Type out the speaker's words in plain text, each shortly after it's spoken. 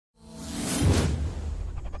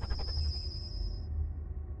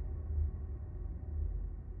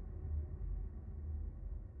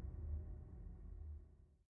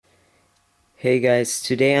Hey guys,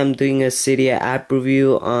 today I'm doing a Cydia app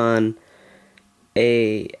review on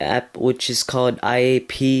a app which is called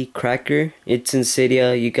iAP Cracker. It's in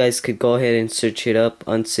Cydia. You guys could go ahead and search it up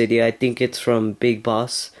on Cydia. I think it's from Big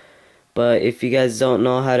Boss. But if you guys don't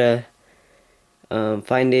know how to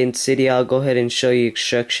find it in Cydia, I'll go ahead and show you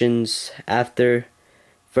instructions after.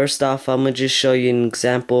 First off, I'm gonna just show you an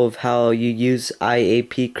example of how you use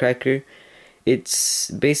iAP Cracker.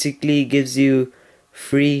 It's basically gives you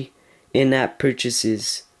free in-app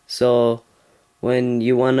purchases. So when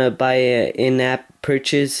you want to buy an in-app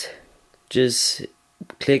purchase, just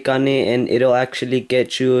click on it and it'll actually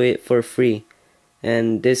get you it for free.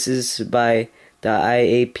 And this is by the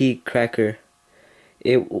iAP Cracker.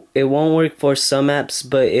 It won't work for some apps,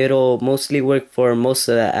 but it'll mostly work for most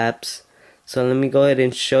of the apps. So let me go ahead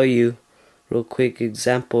and show you real quick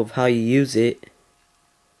example of how you use it.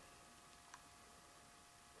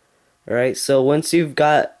 Alright, so once you've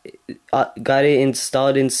got it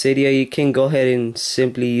installed in Cydia, you can go ahead and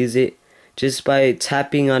simply use it just by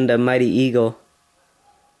tapping on the mighty eagle.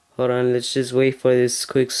 Hold on, let's just wait for this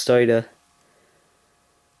quick story to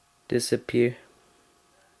disappear.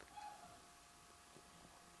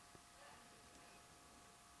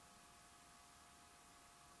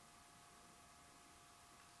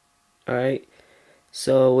 Alright,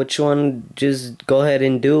 so what you want to just go ahead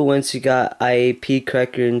and do once you got iAP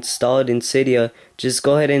Cracker installed in Cydia, just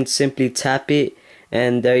go ahead and simply tap it,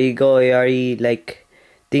 and there you go. It already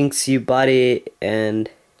thinks you bought it, and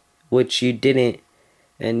which you didn't,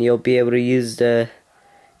 and you'll be able to use the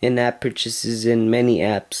in-app purchases in many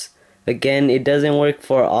apps. Again, it doesn't work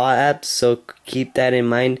for all apps, so keep that in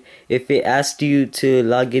mind. If it asks you to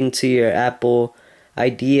log into your Apple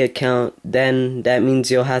ID account, then that means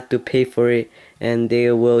you'll have to pay for it and they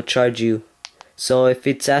will charge you. So if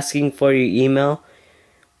it's asking for your email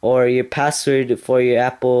or your password for your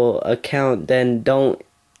Apple account, then don't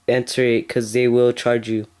enter it because they will charge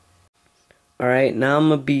you. Alright, now I'm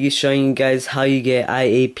going to be showing you guys how you get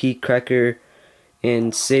iAP Cracker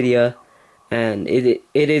in Cydia, and it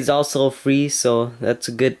is also free, so that's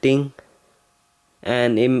a good thing.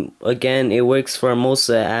 And again, it works for most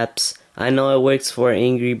of the apps. I know it works for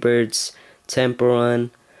Angry Birds, Temple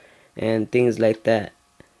Run, and things like that.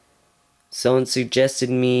 Someone suggested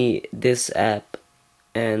me this app,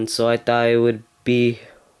 and so I thought it would be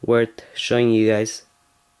worth showing you guys.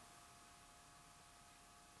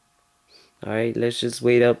 Alright, let's just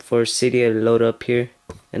wait up for Cydia to load up here,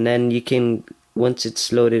 and then you can, once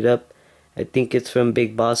it's loaded up, I think it's from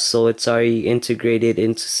Big Boss, so it's already integrated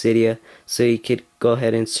into Cydia, so you could go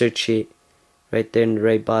ahead and search it right there in the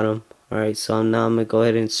right bottom. Alright, so now I'm going to go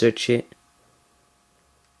ahead and search it.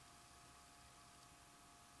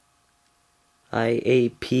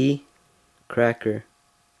 iAP Cracker.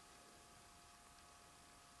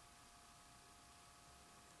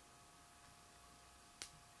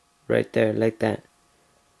 Right there, like that.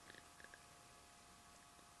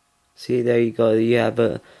 See, there you go. You have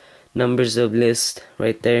a numbers of list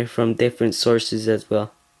right there from different sources as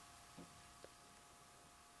well.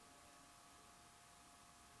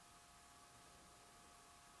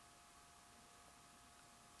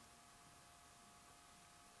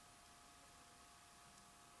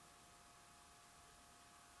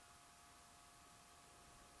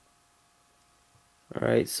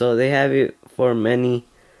 Alright, so they have it for many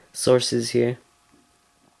sources here.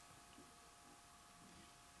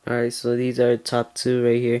 Alright, so these are top two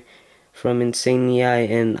right here from Insane.ai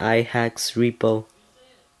and iHacks repo.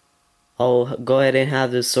 I'll go ahead and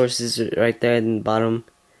have the sources right there in the bottom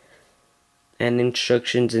and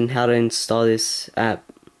instructions on how to install this app.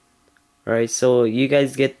 Alright, so you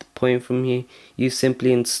guys get the point from here. You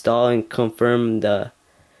simply install and confirm the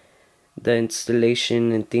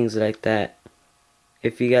installation and things like that.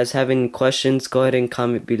 If you guys have any questions, go ahead and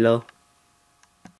comment below.